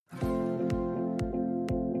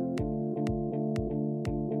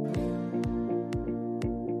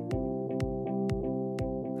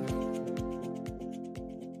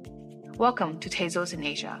Welcome to Tezos in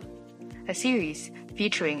Asia, a series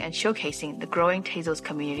featuring and showcasing the growing Tezos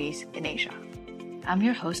communities in Asia. I'm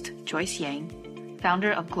your host, Joyce Yang,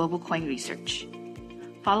 founder of Global Coin Research.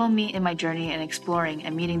 Follow me in my journey in exploring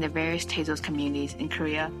and meeting the various Tezos communities in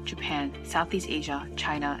Korea, Japan, Southeast Asia,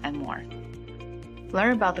 China, and more.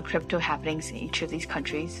 Learn about the crypto happenings in each of these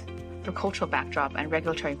countries, their cultural backdrop and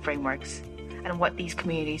regulatory frameworks, and what these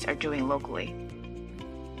communities are doing locally.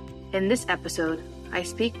 In this episode, I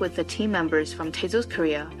speak with the team members from Tezos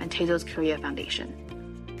Korea and Tezos Korea Foundation.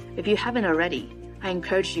 If you haven't already, I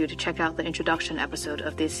encourage you to check out the introduction episode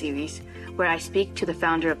of this series, where I speak to the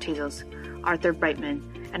founder of Tezos, Arthur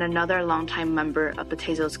Brightman, and another longtime member of the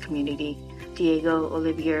Tezos community, Diego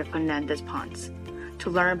Olivier Fernandez Pons, to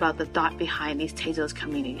learn about the thought behind these Tezos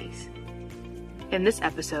communities. In this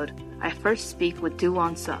episode, I first speak with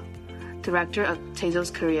Do-won Seo, director of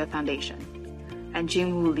Tezos Korea Foundation, and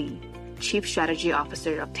Jin-woo Lee, Chief Strategy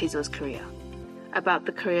Officer of Tezos Korea, about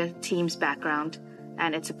the Korea team's background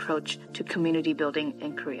and its approach to community building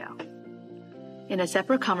in Korea. In a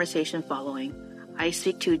separate conversation following, I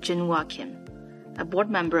speak to Jin-woo Kim, a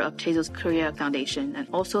board member of Tezos Korea Foundation and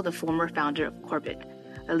also the former founder of Corbit,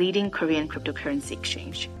 a leading Korean cryptocurrency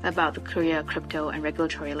exchange, about the Korea crypto and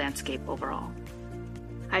regulatory landscape overall.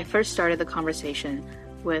 I first started the conversation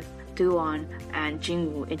with Do-won and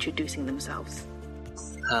Jin-woo introducing themselves.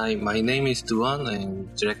 Hi, my name is Do-won. I'm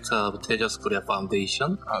director of Tezos Korea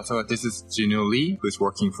Foundation. So this is Jin-woo Lee, who's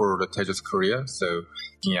working for the Tezos Korea. So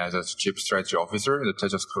working as a chief strategy officer in the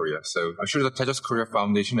Tezos Korea. So actually the Tezos Korea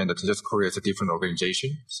Foundation and the Tezos Korea is a different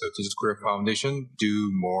organization. So Tezos Korea Foundation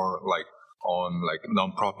do more on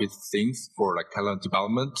non-profit things for talent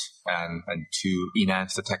development and to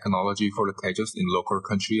enhance the technology for the Tezos in local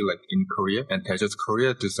country in Korea. And Tezos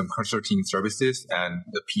Korea do some consulting services and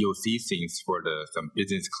the POC things for some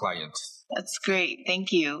business clients. That's great.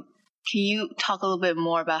 Thank you. Can you talk a little bit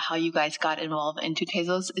more about how you guys got involved into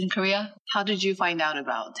Tezos in Korea? How did you find out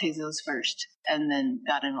about Tezos first and then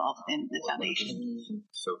got involved in the foundation?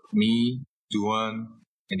 So me, Do-won,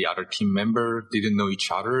 and the other team member didn't know each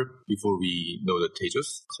other before we know the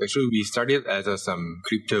Tezos. So actually, we started as some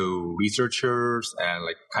crypto researchers and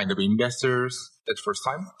kind of investors at first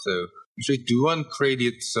time. So actually, Do-won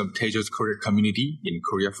created some Tezos Korea community in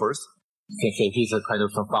Korea first. So he's a kind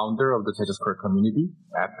of some founder of the Tezos Korea community.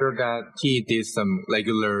 After that, he did some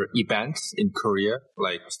regular events in Korea,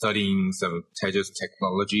 studying some Tezos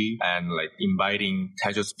technology and inviting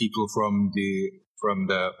Tezos people from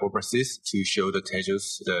the overseas to show the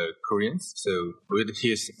Tezos the Koreans. So with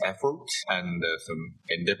his effort and some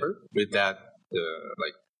endeavor, with that,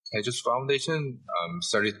 the Tezos Foundation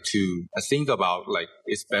started to think about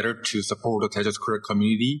it's better to support the Tezos Korea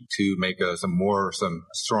community to make some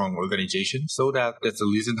strong organization. So that's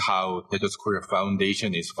the reason how Tezos Korea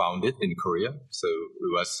Foundation is founded in Korea. So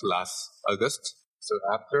it was last August. So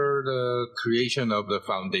after the creation of the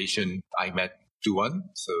foundation, I met Do-won.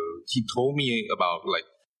 So he told me about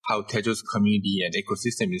how Tezos community and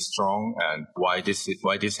ecosystem is strong and why this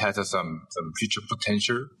has some future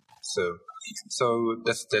potential. So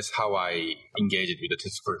that's how I engaged with the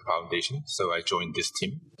Tezos Korea Foundation. So I joined this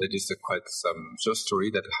team. That is quite some short story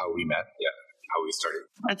that how we met. Yeah. How we started.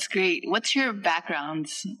 That's great. What's your background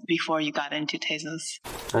before you got into Tezos?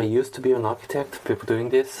 I used to be an architect before doing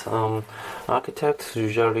this. Architects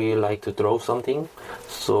usually like to draw something,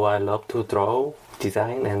 so I love to draw,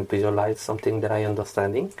 design, and visualize something that I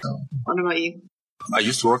understanding. What about you? I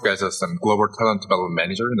used to work as some global talent development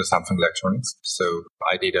manager in the Samsung Electronics. So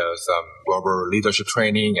I did some global leadership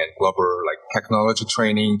training and global technology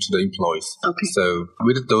training to the employees. Okay. So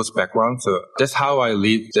with those backgrounds, so that's how I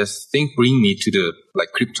lead. This thing bring me to the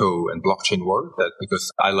crypto and blockchain world. That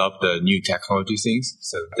because I love the new technology things.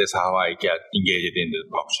 So that's how I get engaged in the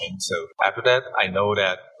blockchain. So after that, I know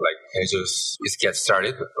that Tezos is get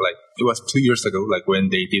started. It was 2 years ago, when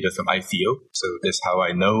they did some ICO. So that's how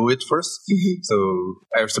I know it first. Mm-hmm. So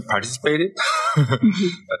I also participated. Mm-hmm.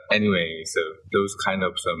 But anyway, so those kind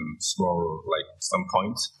of some small, some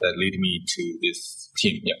points that lead me to this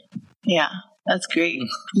team. Yeah. Yeah. That's great.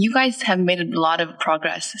 You guys have made a lot of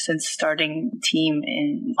progress since starting the team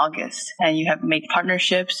in August, and you have made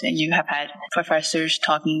partnerships and you have had professors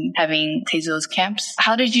having Tezos camps.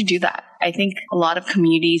 How did you do that? I think a lot of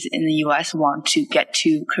communities in the US want to get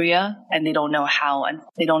to Korea and they don't know how, and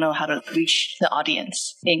they don't know how to reach the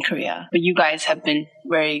audience in Korea. But you guys have been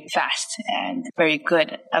very fast and very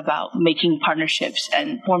good about making partnerships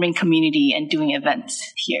and forming community and doing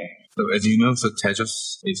events here. So as you know, so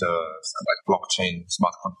Tejas is a blockchain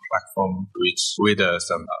smart contract platform which with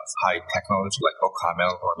some high technology like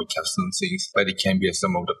OCaml or Capstone things, but it can be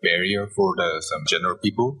some of the barrier for some general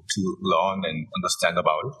people to learn and understand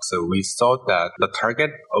about it. So we thought that the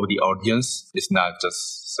target of the audience is not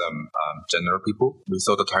just some general people. We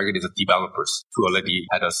saw the target is the developers who already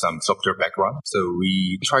had some software background. So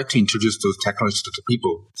we tried to introduce those technologies to the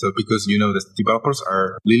people. So because, the developers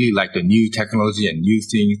are really like the new technology and new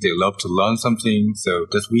things. They love to learn something. So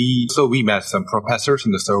we met some professors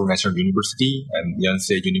in the Seoul National University and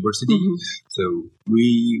Yonsei University. Mm-hmm. So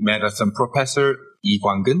we met some professor Lee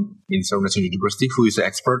Kwang-geun in Seoul National University, who is an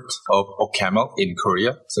expert of OCaml in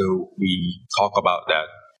Korea. So we talk about that.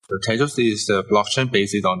 So Tejas is a blockchain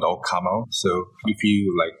based on the OCaml. So if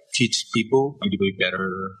you teach people, it will be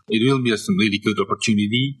better. It will be some really good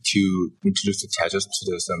opportunity to introduce the Tejas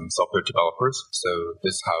to some software developers. So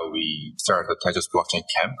this is how we started the Tejas blockchain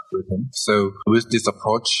camp with them. So with this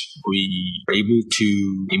approach, we were able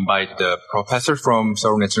to invite the professor from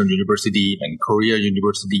Seoul National University and Korea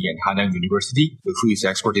University and Hanyang University, who is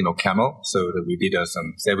expert in OCaml. So that we did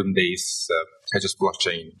some 7 days Tejas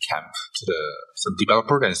blockchain camp to some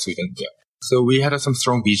developer and student. Yeah. So we had some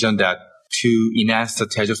strong vision that to enhance the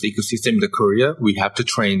Tejas ecosystem in Korea, we have to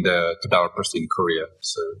train the developers in Korea.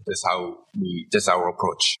 So that's our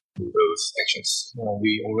approach to those actions.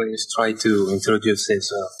 We always try to introduce this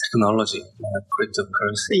technology,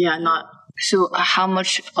 cryptocurrency. Yeah, So how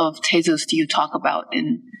much of Tejas do you talk about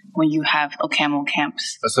when you have OCaml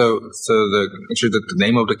camps? So the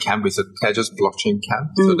name of the camp is a Tejas blockchain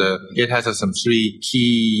camp. Mm. So it has some 3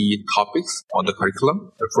 key topics on the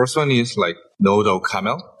curriculum. The first one is know the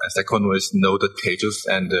OCaml. The second one is know the Tejas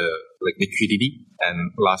and liquidity.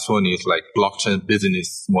 And last one is blockchain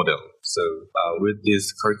business model. So with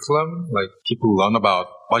this curriculum, people learn about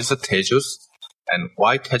what is the Tejas and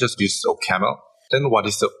why Tejas uses OCaml. Then what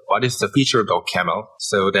is the feature of the OCaml?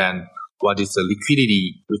 So then what is the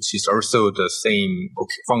liquidity, which is also the same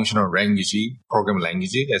functional language, program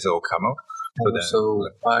language as OCaml. So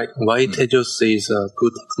why Tejas is a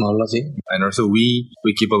good technology? And also we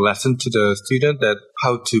give a lesson to the student that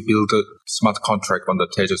how to build a smart contract on the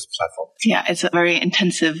Tejas platform. Yeah, it's a very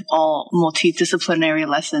intensive, all multidisciplinary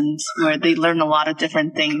lessons where they learn a lot of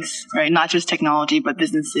different things, right? Not just technology, but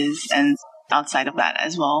businesses and outside of that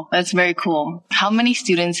as well. That's very cool. How many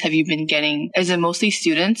students have you been getting? Is it mostly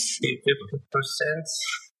students? 50%.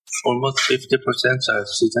 Almost 50% are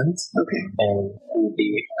students. Okay. And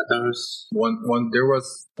the others... There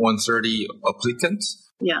was 130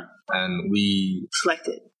 applicants. Yeah. And we...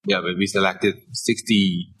 Selected. Yeah, but we selected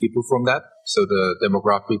 60 people from that. So the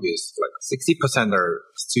demographic is 60% are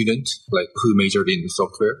students who majored in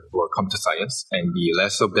software or computer science. And the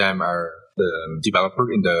rest of them are the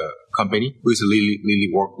developer in the company who is really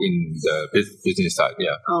work in the business side.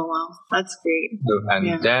 Yeah. Oh, wow. That's great. So,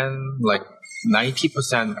 then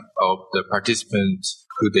 90% of the participants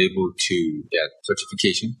could able to get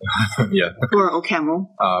certification. Yeah. For OCaml?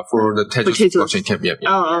 For the Tejas blockchain camp. Yeah.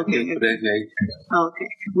 Oh, okay. Oh, okay.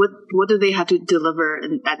 What do they have to deliver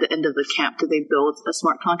at the end of the camp? Do they build a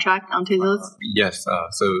smart contract on Tejas? Yes.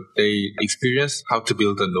 So they experience how to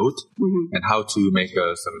build a node and how to make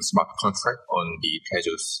some smart contract on the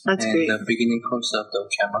Tejas. That's great. The beginning concept of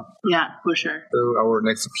OCaml. Yeah, for sure. So our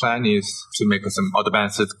next plan is to make some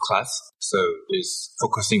advanced class. So it's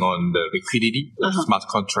focusing on the liquidity, the smart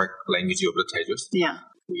contract language of the Tejas. Yeah.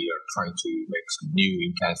 We are trying to make some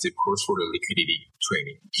new intensive course for the liquidity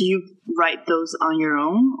training. Do you write those on your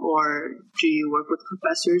own, or do you work with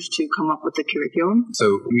professors to come up with the curriculum?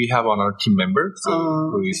 So we have on our team member,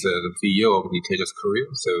 who is the CEO of the Tejas Korea.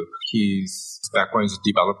 So his background is a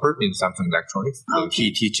developer in Samsung Electronics. So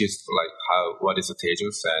he teaches what is a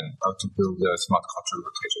Tejas and how to build a smart contract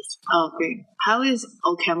with Tejas. Oh, great. How is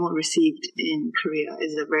OCaml received in Korea?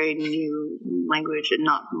 Is it a very new language and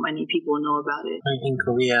not many people know about it? In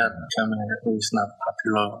Korea, OCaml is not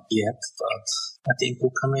popular yet, but I think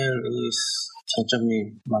OCaml is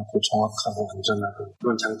장점이 많고 정확하고 안전하고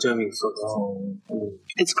그런 장점이 있어서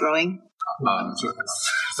It's growing.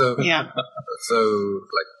 So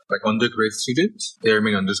undergrad students, there are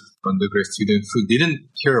many undergrad students who didn't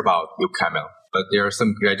hear about OCaml. But there are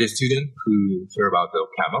some graduate students who hear about the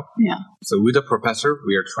OCaml. Yeah. So with the professor,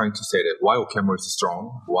 we are trying to say that why OCaml is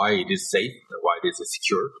strong, why it is safe, why it is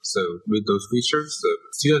secure. So with those features, the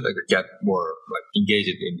students get more engaged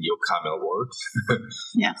in the OCaml world.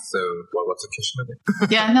 Yeah. So what's the question again?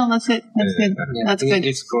 Yeah, no, that's it. That's good. That's good.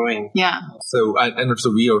 It's growing. Yeah. So, and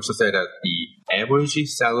also we also say that the average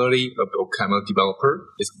salary of the OCaml developer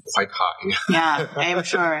is quite high. Yeah, I'm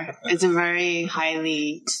sure. It's a very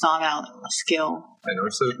highly sought out skill. And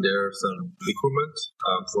also there are some recruitment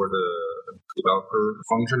for the developer,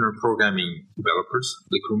 functional programming developers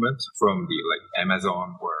recruitment from the like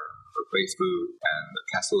Amazon or Facebook and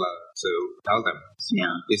Tesla. So tell them,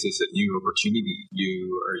 this is a new opportunity.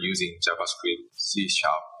 You are using JavaScript, C#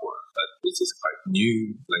 but this is quite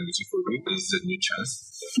new language for you. This is a new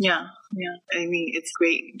chance. Yeah. I mean, it's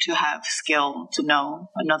great to have skill to know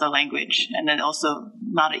another language, and then also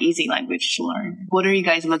not an easy language to learn. What are you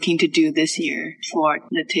guys looking to do this year for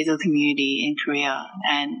the Tezos community in Korea,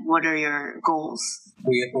 and what are your goals?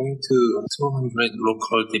 We are going to 200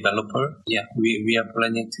 local developer. Yeah, we are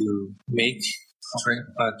planning to make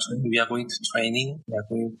we are going to training. We are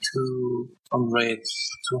going to 200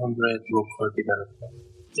 local developers.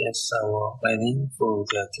 That's our planning for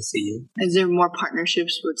this year. Is there more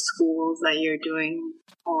partnerships with schools that you're doing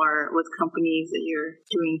or with companies that you're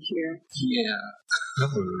doing here? Yeah.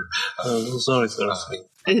 Sorry.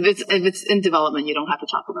 If it's in development, you don't have to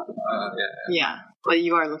talk about it. Yeah. But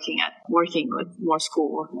you are looking at working with more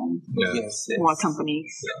schools and more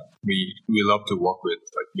companies. Yeah. We love to work with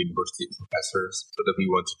like university professors so that we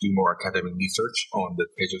want to do more academic research on the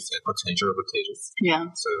Tezos and potential of the Tezos. Yeah.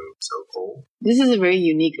 So cool. This is a very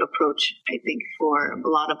unique approach, I think, for a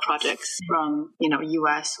lot of projects from,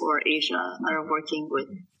 US or Asia that are working with,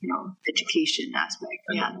 education aspect.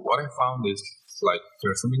 And what I found is like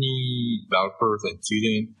there are so many developers and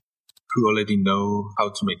students who already know how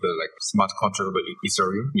to make the like smart contract of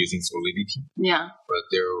Ethereum using Solidity. Yeah. But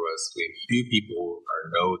there was a few people who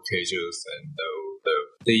know Tezos and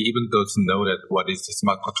they even don't know that what is the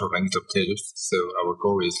smart contract language of Tezos. So our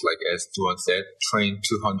goal is like, as Duan said, train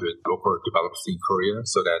 200 local developers in Korea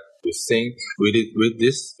so that we think with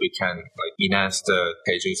this, we can like enhance the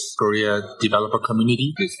Tezos Korea developer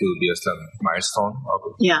community. This will be some milestone of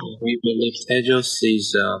it. Yeah. We believe Tezos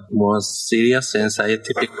is a more serious and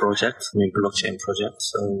scientific project, blockchain project.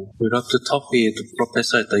 So we love to talk with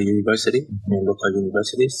professor at the university, local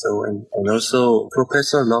university. So and also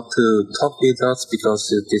professor love to talk with us because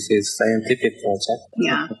this is scientific project.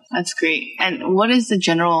 Yeah, that's great. And what is the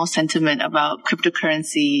general sentiment about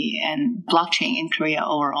cryptocurrency and blockchain in Korea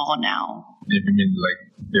overall now? You mean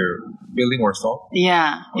like they're building more stuff?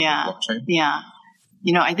 Yeah. Blockchain? Yeah.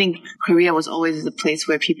 I think Korea was always the place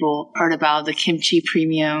where people heard about the kimchi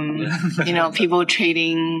premium, people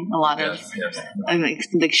trading a lot of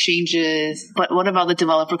the exchanges. But what about the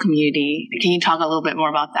developer community? Can you talk a little bit more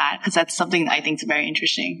about that? Because that's something that I think is very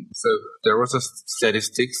interesting. So there was a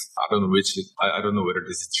statistics. I don't know whether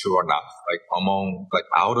this is true or not. Like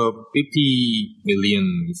out of 50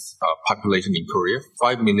 million population in Korea,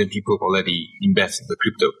 5 million people already invest in the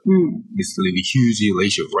crypto. It's a really huge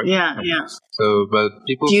ratio, right? Yeah. So, but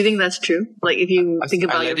people. Do you think that's true? Like, if you think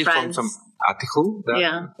about your friends. From some article.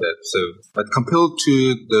 But compared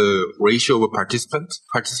to the ratio of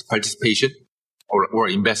participation or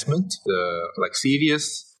investment, the like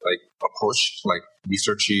serious like approach, like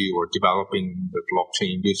researching or developing the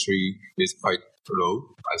blockchain industry is quite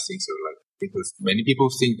low. I think so, like because many people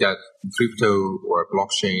think that crypto or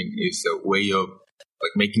blockchain is a way of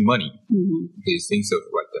like making money. They think so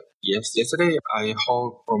like that. Yes, yesterday I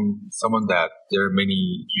heard from someone that there are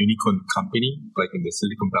many unicorn company like in the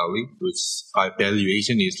Silicon Valley, which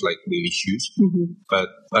valuation is like really huge. But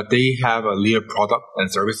they have a real product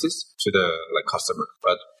and services to the like customer.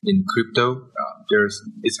 But in crypto,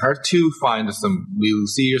 it's hard to find some real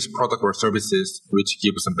serious product or services which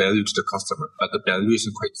give some value to the customer. But the valuation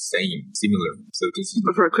is quite similar. So this is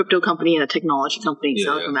for a crypto company and a technology company in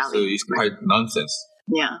Silicon Valley. So it's quite nonsense.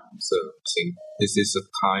 Yeah. So I think this is a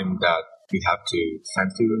time that we have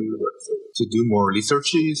to do more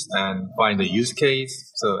researches and find the use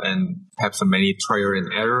case. So and have some many trial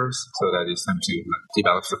and errors. So that it's time to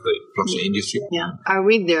develop the blockchain industry. Yeah. Are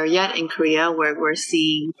we there yet in Korea where we're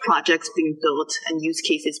seeing projects being built and use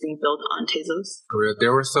cases being built on Tezos? Korea,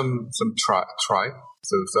 there were some try.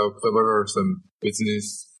 So there were some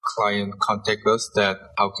business client contact us that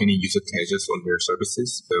how can you use the Tezos on their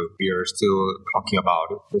services. So we are still talking about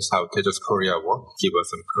it. That's how Tezos Korea work. Give us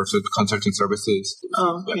some consulting services.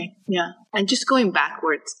 Oh, okay. Yeah. And just going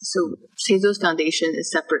backwards, so Tezos Foundation is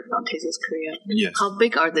separate from Tezos Korea. Yes. How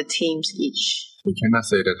big are the teams each? We cannot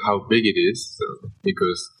say that how big it is,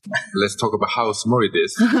 because let's talk about how small it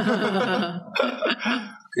is. Tezos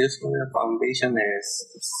Korea Foundation has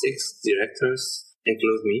 6 directors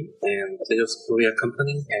include me and Tejos Korea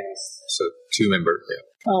company and So 2 members, yeah,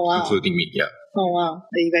 Oh, wow. including me, yeah. Oh, wow.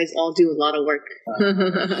 You guys all do a lot of work.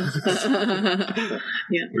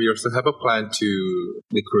 Yeah. We also have a plan to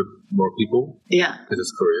recruit more people Yeah. to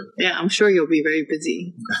this Korea. Yeah, I'm sure you'll be very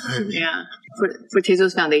busy. Yeah. For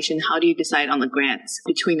Tezos Foundation, how do you decide on the grants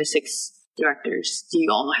between the 6 directors? Do you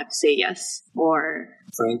all have to say yes? Or,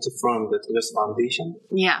 from the Tejos Foundation.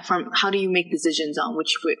 yeah, how do you make decisions on who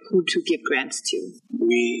to give grants to?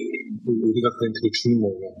 우리가 그랜트를 주는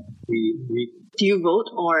거예요. Do you vote,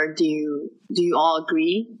 or do you all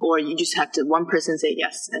agree, or you just have to one person say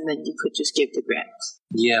yes and then you could just give the grant?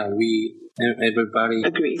 Yeah, everybody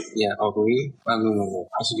Agree. Yeah, agree. No.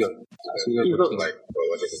 You vote. Like,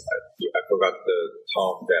 what is it? I forgot the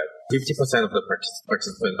term that 50% of the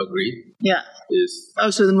participants agree. Yeah. Is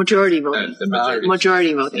So the majority voting. the majority.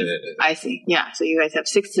 Majority voting. Yeah. I see. Yeah. So you guys have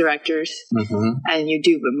 6 directors, and you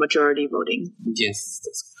do the majority voting. Yes,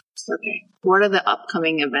 that's Okay. What are the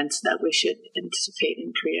upcoming events that we should anticipate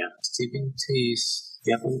in Korea? activities.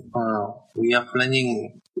 We are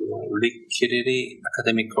planning liquidity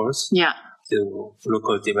academic course Yeah. to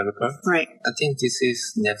local developer. Right. I think this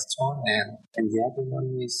is next one, and the other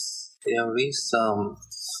one is there is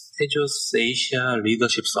Tejos Asia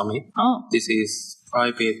Leadership Summit. Oh. This is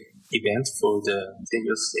private event for the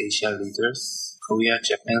Tejos Asia leaders. Korea,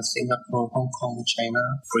 Japan, Singapore, Hong Kong, China.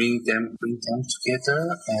 Bring them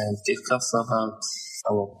together and discuss about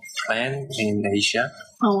our plan in Asia.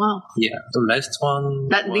 Oh wow. Yeah, the last one.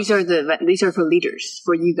 These are for leaders,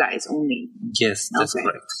 for you guys only. Yes, that's Okay.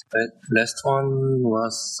 correct. But last one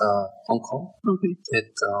was Hong Kong. Okay.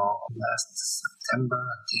 Last September,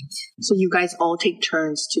 I think. So you guys all take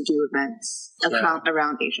turns to do events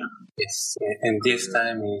around Asia. Yes, and this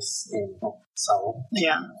time is in Seoul.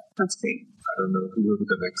 Yeah, that's great. I don't know who will be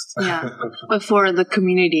the next. Yeah. But for the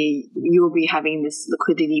community, you will be having this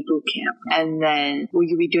liquidity boot camp, and then will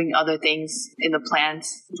you be doing other things in the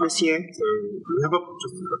plans this year? So we have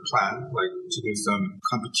just a plan, like to do some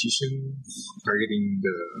competitions targeting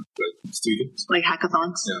the students. Like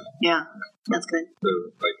hackathons? Yeah. That's good.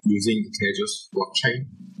 So like using Tejos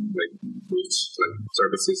blockchain, like which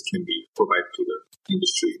services can be provided to the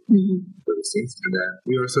industry for the things. And then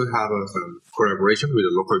we also have some collaboration with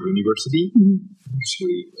a local university.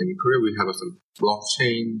 Actually, in Korea, we have some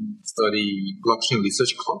blockchain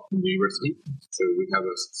research club in the university. So we have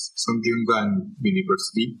a Seongjungan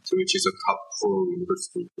University, which is a top 4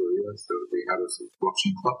 university in Korea. So they have a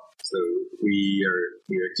blockchain club. So we are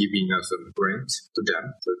giving some grant to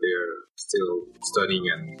them. So they are still studying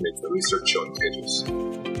and making research on Tejos.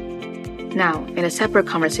 Now, in a separate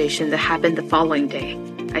conversation that happened the following day,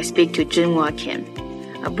 I speak to Jinhwa Kim,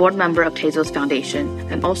 a board member of Tezos Foundation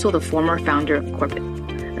and also the former founder of Corbit,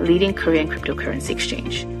 a leading Korean cryptocurrency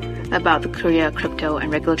exchange, about the Korea crypto and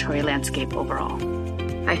regulatory landscape overall.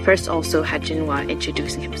 I first also had Jinhwa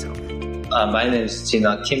introducing himself. My name is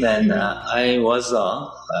Jinhwa Kim, and I was a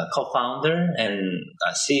co-founder and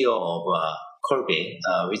CEO of Corbit,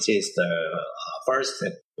 which is the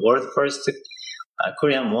world first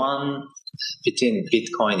Korean one between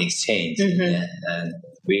Bitcoin exchange. Yeah, and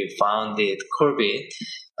we founded Corbit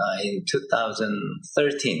in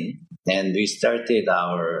 2013, and we started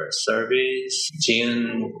our service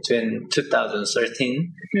June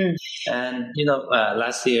 2013. And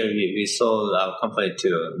last year we sold our company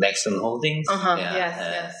to Nexon Holdings.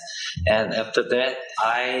 Yes. And after that,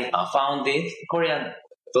 I founded Korean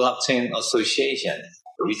Blockchain Association,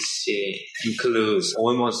 which includes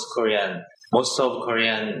most of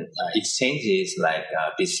Korean exchanges like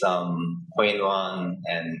Bitsum, Coinone,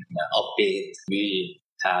 and Upbit. We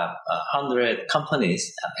have 100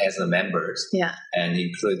 companies as members, and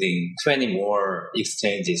including 20 more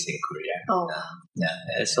exchanges in Korea.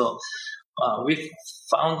 And so we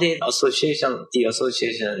founded the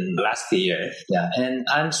association last year. And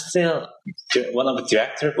I'm still one of the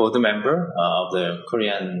board member of the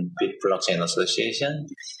Korean Blockchain Association.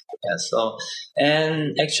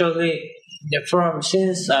 And actually,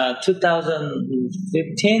 since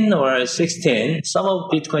 2015 or 16, some of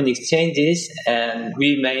Bitcoin exchanges, and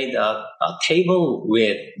we made a table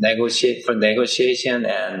with negotiation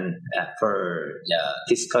and for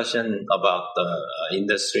discussion about the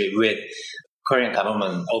industry with Korean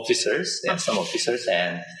government officers and some officers,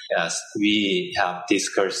 and we have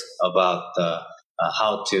discussed about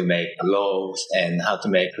how to make laws and how to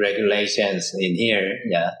make regulations in here.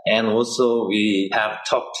 And also we have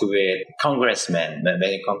talked with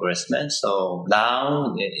many congressmen. So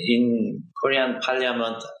now in Korean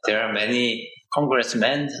Parliament, there are many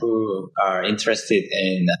congressmen who are interested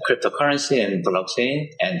in cryptocurrency and blockchain,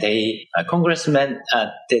 and congressmen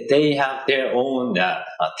they have their own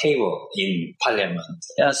table in parliament.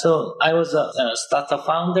 Yeah, so I was a startup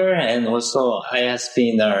founder, and also I has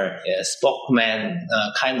been a spokesman,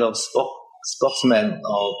 spokesman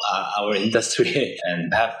of our industry,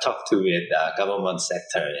 and have talked to with government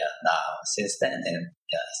sector now since then, and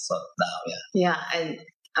so now and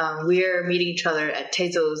we're meeting each other at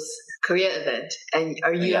Tezos Korea event, and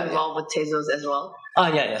are you involved with Tezos as well? Oh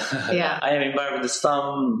yeah. I am involved with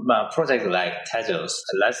some project like Tezos.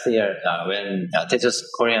 Last year, when Tezos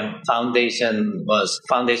Korean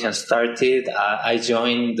Foundation started, I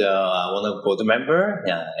joined one of board member.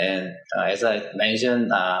 Yeah, and as I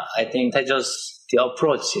mentioned, I think Tezos.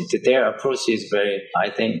 Their approach is very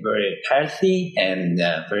healthy and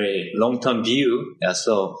very long-term view. Yeah,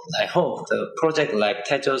 so I hope the project like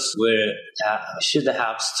Tezos should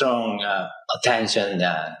have strong attention,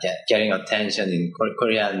 getting attention in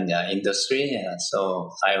Korean industry.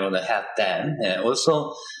 So I want to help them. And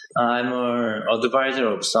also, I'm an advisor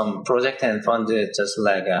of some project and fund, just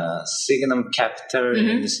like Signum Capital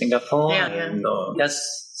in Singapore. And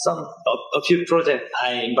a few projects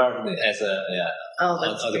I involved as a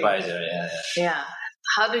advisor. Yeah.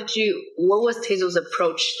 What was Tezos'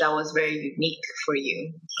 approach that was very unique for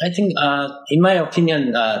you? I think, in my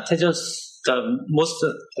opinion, Tezos, the most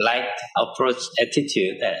liked approach,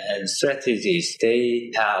 attitude, and strategies, they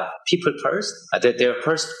have people first. Their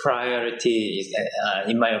first priority is,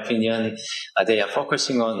 in my opinion, they are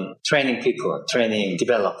focusing on training people, training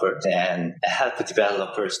developers, and help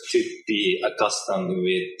developers to be accustomed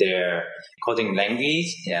with their coding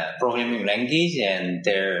language, programming language, and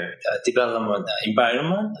their development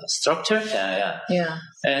environment structure.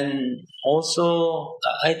 And also,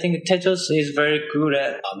 I think Tezos is very good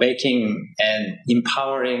at making and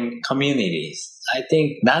empowering communities. I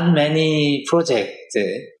think not many projects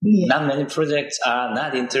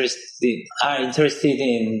are interested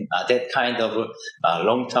in that kind of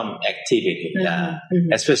long-term activity.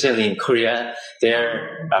 Especially in Korea,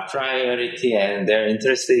 their priority and their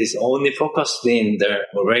interest is only focused in their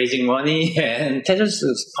raising money, and Tezos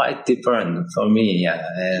is quite different for me.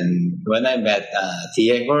 And when I met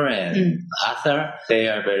Diego and Arthur, they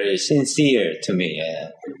are very sincere to me.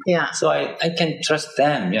 So I can trust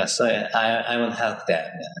them. So I will help them.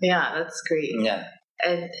 That's great.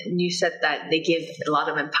 And you said that they give a lot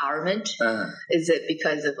of empowerment. Is it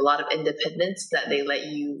because of a lot of independence that they let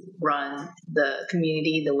you run the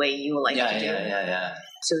community the way you would like to do?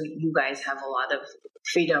 So you guys have a lot of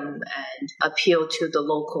freedom and appeal to the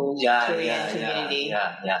local Korean community.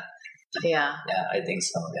 I think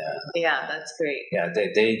so. That's great.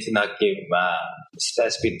 They do not give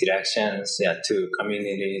specific directions to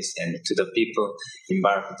communities and to the people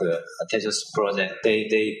involved with the Tezos project.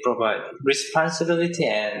 They provide responsibility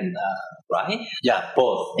and right?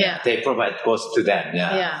 Both. They provide both to them.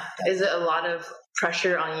 Is it a lot of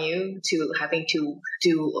pressure on you to having to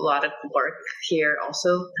do a lot of work here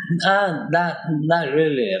also? Not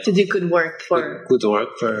really. To do good work for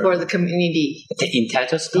the community. In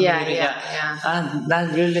Tezos community?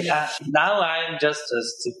 Not really. Now I'm just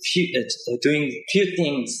doing few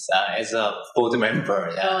things as a board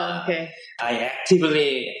member. I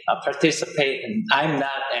actively participate, and I'm not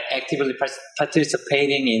actively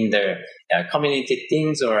participating in the community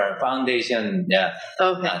things or foundation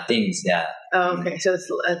things. So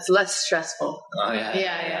it's less stressful.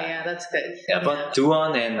 That's good. But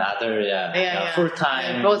Duan and other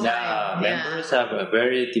full-time members are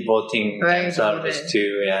very devoting themselves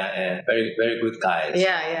to very, very good guys.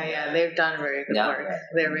 They've done very good work.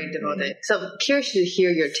 They're very devoted. So I'm curious to hear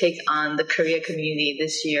your take on the Korea community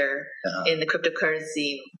this year in the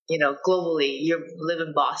cryptocurrency. Globally, you live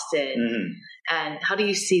in Boston. And how do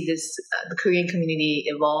you see the Korean community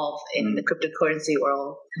evolve in the cryptocurrency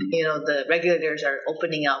world? The regulators are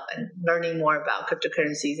opening up and learning more about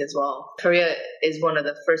cryptocurrencies as well. Korea is one of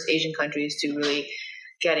the first Asian countries to really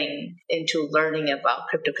getting into learning about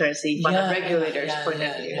cryptocurrency from the regulators' point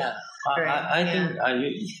of view. I think,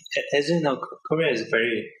 as you know, Korea is a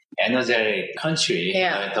very energetic country.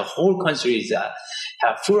 The whole country is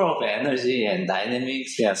full of energy and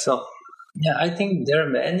dynamics. I think there are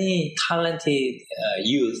many talented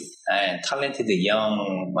youth and talented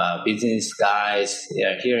young business guys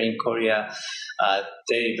here in Korea.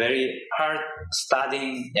 They very hard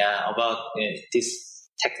studying about this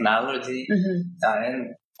technology,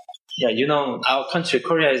 and Yeah, you know, our country,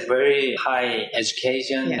 Korea, is very high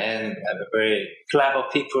education and very clever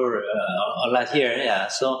people a lot here. Yeah,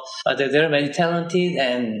 so there are many talented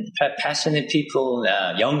and passionate people,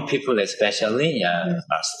 young people especially, are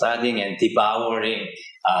studying and devouring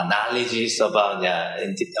knowledges about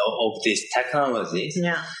of these technologies.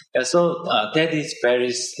 So that is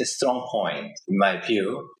very strong point in my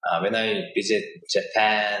view. When I visit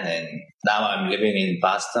Japan and now I'm living in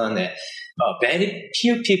Boston, very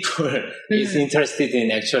few people is interested in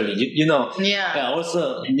actually, you know.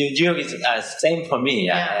 Also, New York is same for me.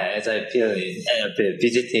 As I feel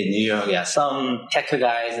visiting New York, some tech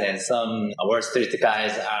guys and some Wall Street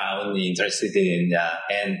guys are only interested in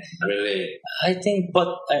and really, I think. But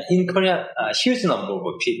in Korea, a huge number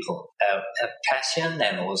of people have passion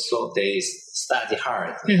and also they study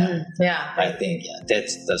hard. I think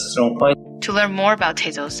that's the strong point. To learn more about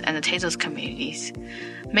Tezos and the Tezos communities,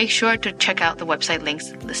 make sure to check out the website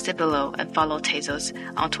links listed below and follow Tezos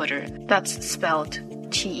on Twitter. That's spelled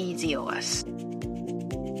Tezos.